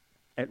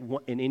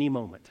in any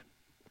moment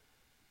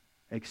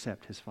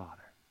except his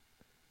Father.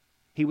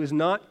 He was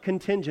not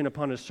contingent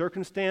upon a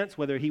circumstance,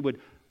 whether he would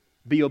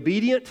be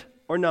obedient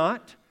or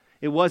not.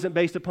 It wasn't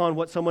based upon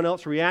what someone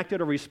else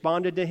reacted or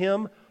responded to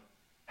him,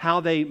 how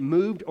they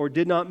moved or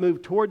did not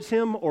move towards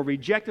him, or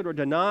rejected or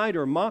denied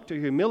or mocked or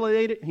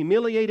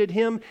humiliated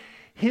him.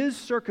 His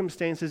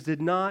circumstances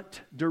did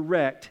not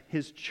direct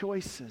his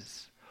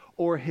choices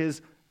or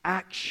his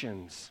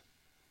actions.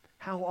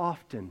 How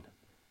often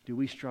do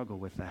we struggle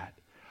with that?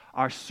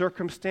 Our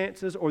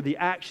circumstances or the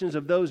actions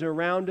of those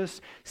around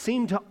us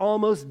seem to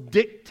almost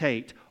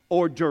dictate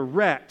or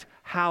direct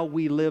how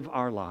we live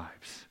our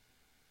lives.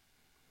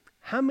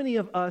 How many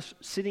of us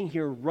sitting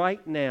here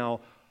right now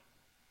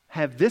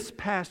have this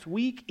past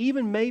week,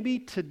 even maybe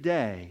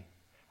today,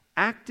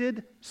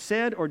 acted,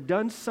 said, or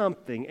done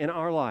something in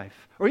our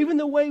life, or even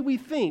the way we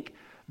think,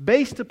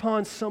 based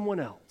upon someone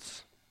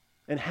else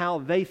and how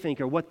they think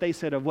or what they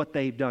said or what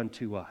they've done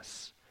to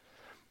us?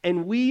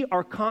 And we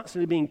are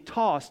constantly being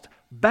tossed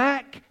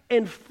back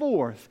and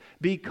forth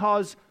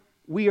because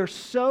we are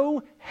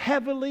so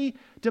heavily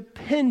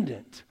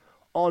dependent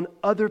on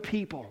other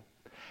people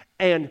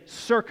and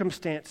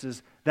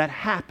circumstances that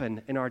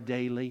happen in our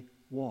daily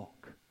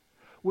walk.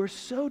 We're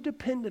so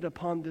dependent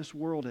upon this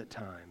world at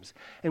times,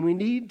 and we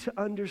need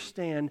to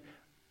understand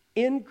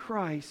in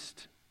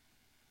Christ,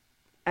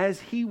 as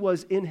he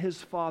was in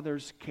his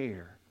Father's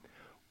care,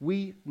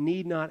 we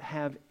need not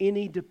have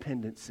any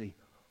dependency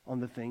on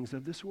the things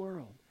of this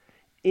world.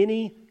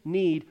 Any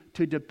need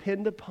to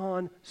depend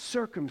upon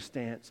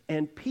circumstance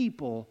and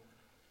people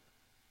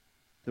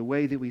the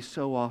way that we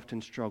so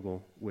often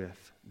struggle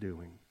with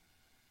doing.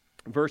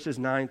 Verses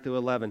 9 through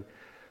 11,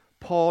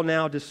 Paul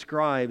now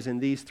describes in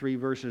these 3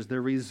 verses the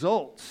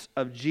results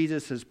of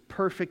Jesus'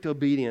 perfect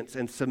obedience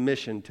and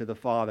submission to the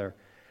Father.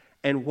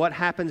 And what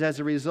happens as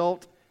a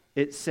result?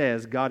 It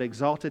says, God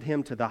exalted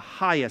him to the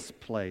highest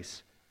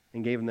place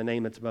and gave him the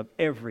name that's above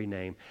every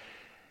name.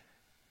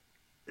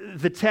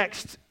 The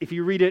text, if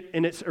you read it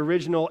in its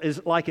original,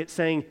 is like it's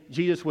saying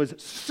Jesus was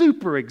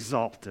super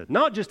exalted.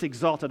 Not just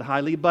exalted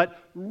highly,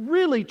 but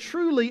really,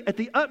 truly, at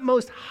the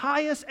utmost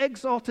highest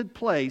exalted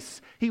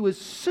place, he was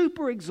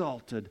super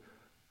exalted,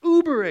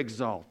 uber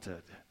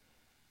exalted,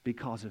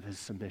 because of his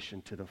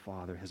submission to the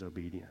Father, his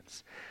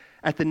obedience.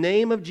 At the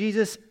name of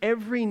Jesus,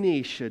 every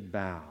knee should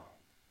bow.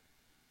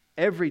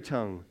 Every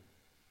tongue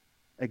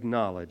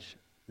acknowledge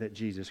that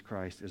Jesus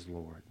Christ is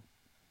Lord.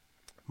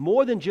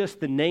 More than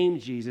just the name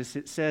Jesus,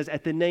 it says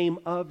at the name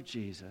of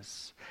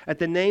Jesus. At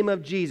the name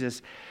of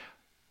Jesus,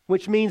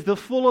 which means the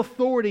full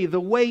authority, the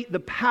weight,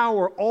 the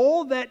power,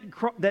 all that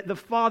the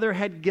Father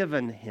had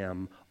given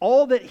him,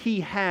 all that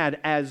he had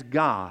as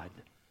God,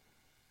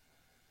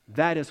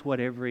 that is what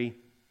every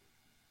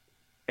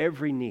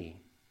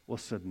knee will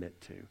submit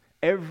to.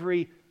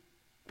 Every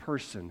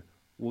person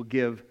will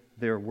give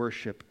their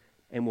worship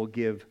and will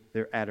give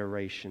their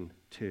adoration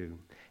to.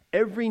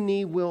 Every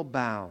knee will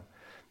bow.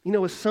 You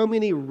know, with so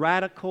many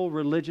radical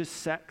religious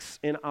sects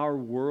in our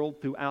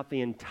world throughout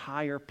the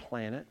entire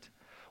planet,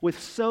 with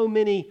so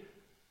many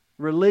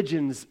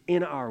religions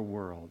in our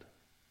world,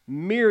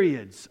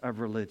 myriads of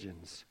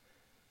religions,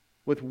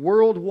 with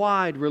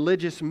worldwide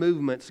religious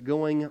movements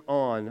going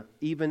on,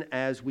 even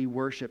as we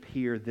worship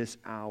here this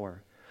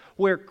hour,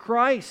 where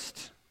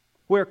Christ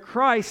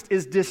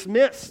is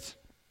dismissed,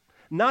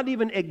 not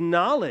even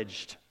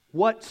acknowledged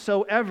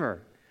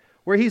whatsoever,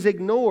 where he's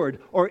ignored,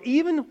 or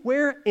even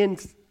where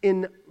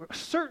in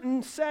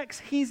certain sects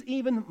he's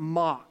even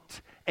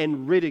mocked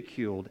and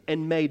ridiculed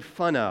and made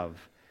fun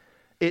of.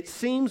 It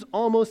seems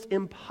almost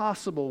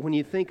impossible when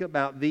you think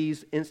about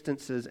these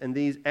instances and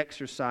these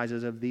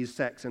exercises of these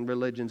sects and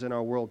religions in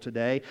our world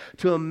today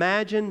to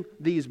imagine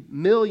these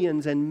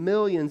millions and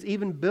millions,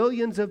 even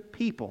billions of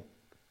people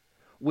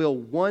will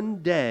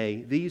one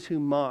day, these who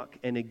mock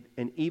and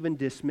even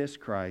dismiss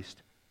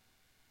Christ,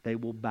 they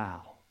will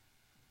bow.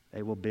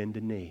 They will bend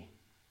a knee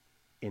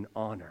in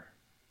honor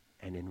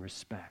and in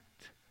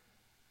respect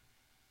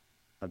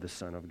of the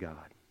Son of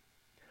God.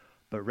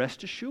 But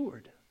rest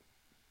assured,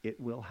 it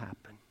will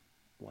happen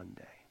one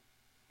day.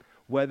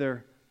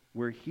 Whether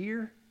we're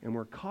here and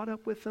we're caught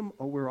up with Him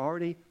or we're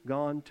already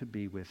gone to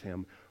be with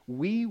Him,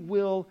 we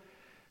will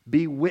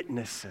be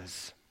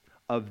witnesses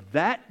of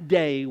that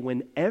day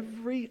when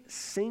every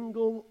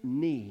single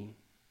knee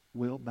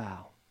will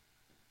bow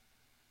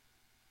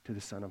to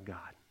the Son of God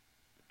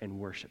and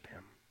worship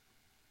Him.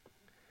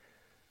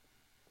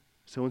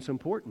 So it's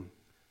important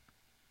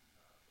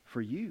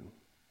for you.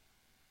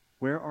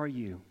 Where are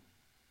you?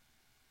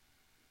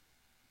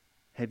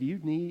 Have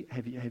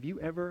you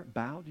ever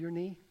bowed your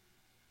knee?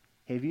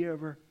 Have you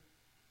ever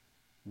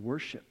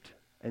worshiped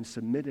and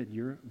submitted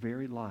your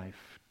very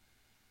life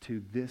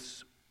to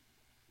this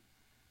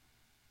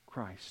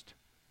Christ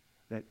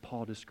that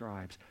Paul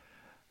describes,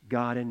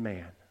 God and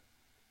man,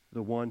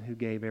 the one who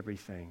gave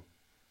everything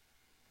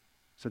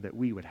so that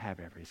we would have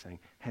everything?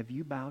 Have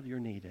you bowed your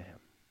knee to Him?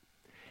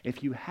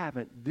 If you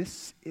haven't,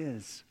 this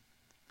is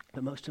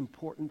the most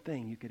important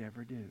thing you could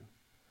ever do.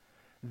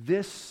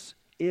 This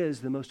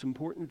is the most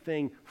important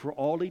thing for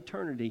all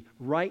eternity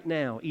right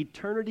now.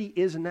 Eternity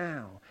is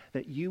now,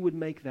 that you would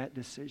make that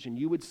decision.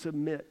 You would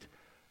submit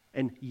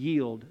and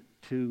yield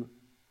to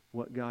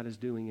what God is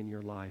doing in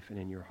your life and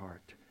in your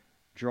heart,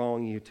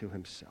 drawing you to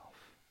Himself.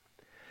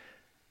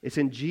 It's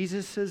in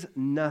Jesus'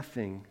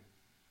 nothing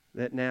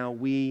that now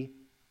we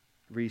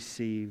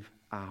receive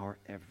our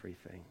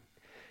everything.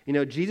 You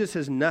know,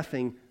 Jesus'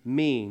 nothing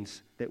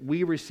means that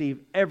we receive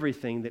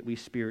everything that we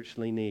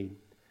spiritually need.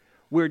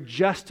 We're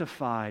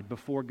justified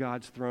before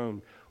God's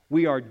throne.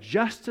 We are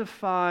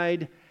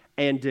justified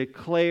and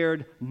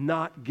declared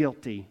not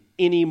guilty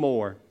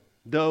anymore.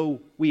 Though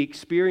we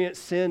experience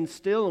sin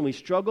still and we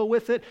struggle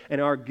with it,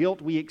 and our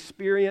guilt we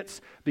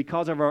experience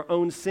because of our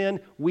own sin,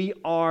 we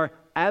are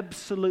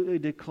absolutely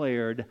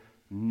declared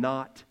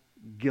not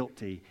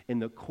guilty in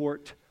the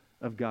court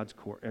of God's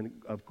court and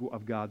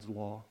of God's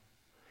law.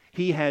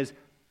 He has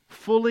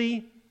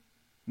fully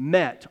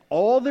met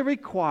all the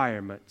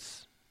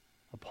requirements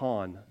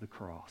upon the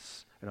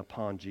cross and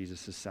upon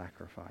Jesus'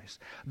 sacrifice.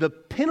 The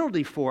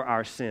penalty for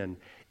our sin,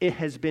 it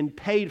has been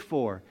paid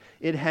for.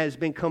 It has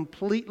been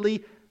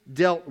completely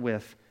dealt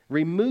with,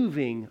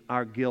 removing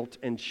our guilt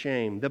and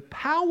shame. The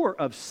power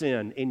of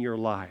sin in your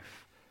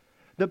life,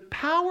 the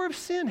power of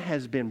sin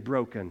has been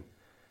broken.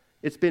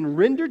 It's been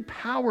rendered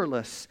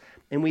powerless,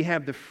 and we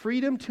have the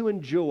freedom to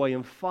enjoy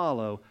and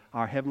follow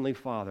our Heavenly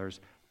Father's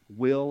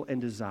will and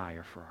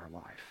desire for our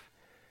life.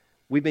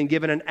 We've been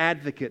given an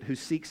advocate who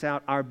seeks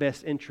out our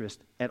best interest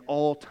at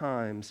all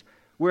times.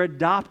 We're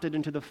adopted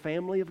into the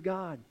family of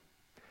God.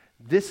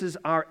 This is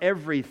our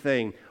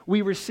everything.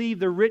 We receive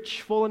the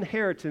rich, full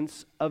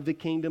inheritance of the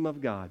kingdom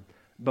of God,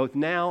 both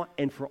now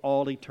and for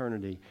all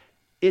eternity.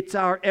 It's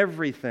our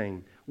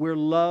everything. We're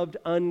loved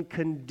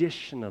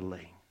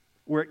unconditionally.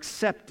 We're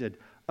accepted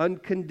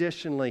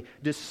unconditionally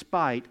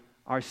despite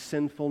our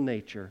sinful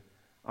nature,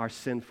 our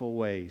sinful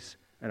ways,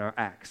 and our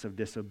acts of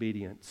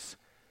disobedience.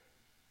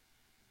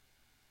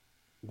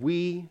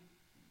 We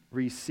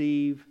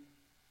receive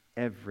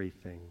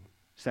everything.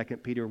 2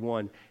 Peter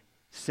 1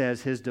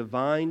 says His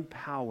divine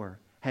power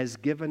has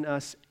given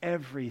us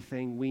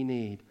everything we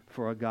need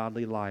for a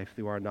godly life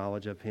through our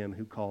knowledge of Him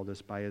who called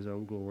us by His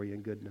own glory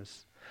and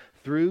goodness.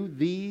 Through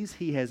these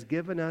He has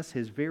given us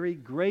His very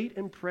great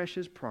and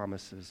precious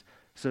promises,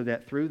 so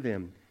that through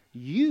them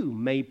you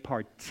may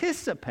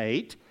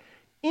participate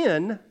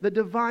in the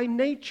divine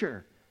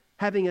nature,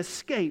 having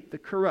escaped the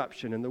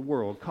corruption in the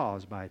world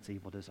caused by its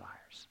evil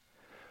desires.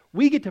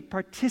 We get to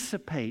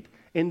participate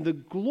in the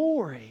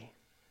glory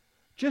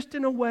just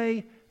in a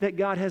way that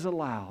God has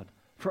allowed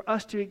for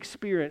us to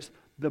experience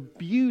the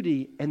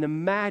beauty and the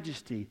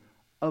majesty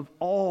of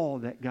all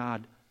that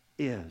God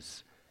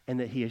is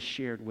and that He has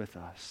shared with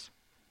us.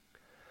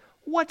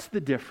 What's the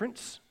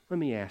difference, let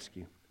me ask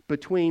you,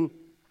 between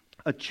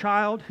a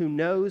child who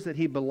knows that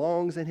he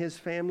belongs in his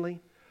family,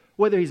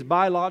 whether he's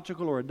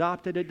biological or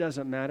adopted, it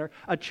doesn't matter,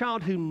 a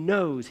child who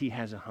knows he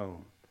has a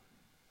home,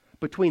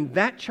 between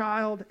that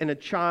child and a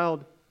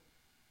child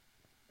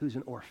who's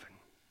an orphan,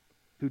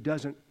 who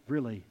doesn't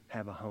really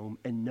have a home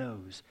and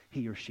knows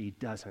he or she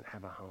doesn't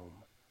have a home?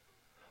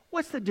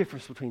 What's the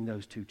difference between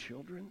those two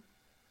children?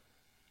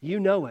 You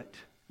know it.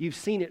 You've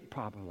seen it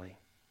probably.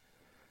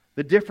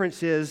 The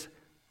difference is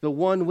the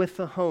one with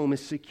the home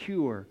is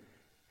secure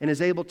and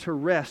is able to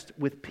rest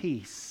with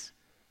peace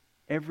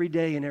every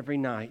day and every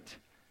night,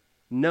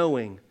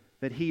 knowing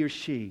that he or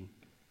she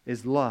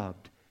is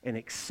loved and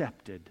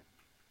accepted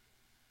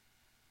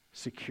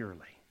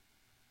securely.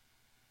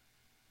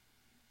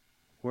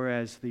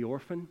 Whereas the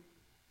orphan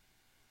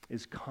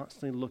is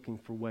constantly looking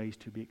for ways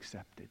to be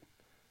accepted,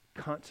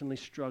 constantly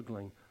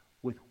struggling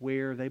with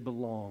where they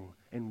belong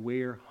and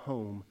where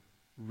home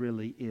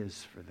really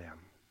is for them.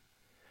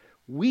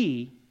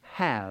 We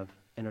have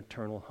an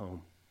eternal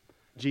home.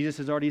 Jesus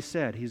has already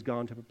said He's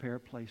gone to prepare a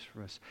place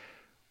for us.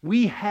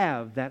 We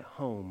have that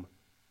home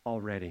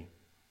already,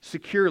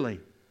 securely.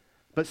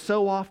 But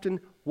so often,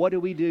 what do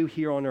we do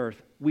here on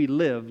earth? We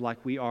live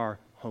like we are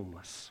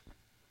homeless.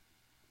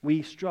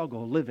 We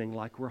struggle living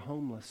like we're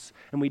homeless,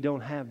 and we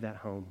don't have that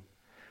home.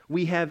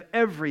 We have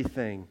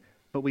everything,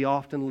 but we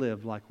often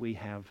live like we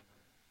have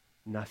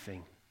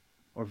nothing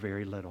or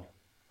very little.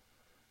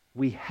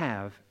 We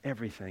have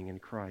everything in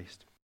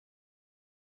Christ.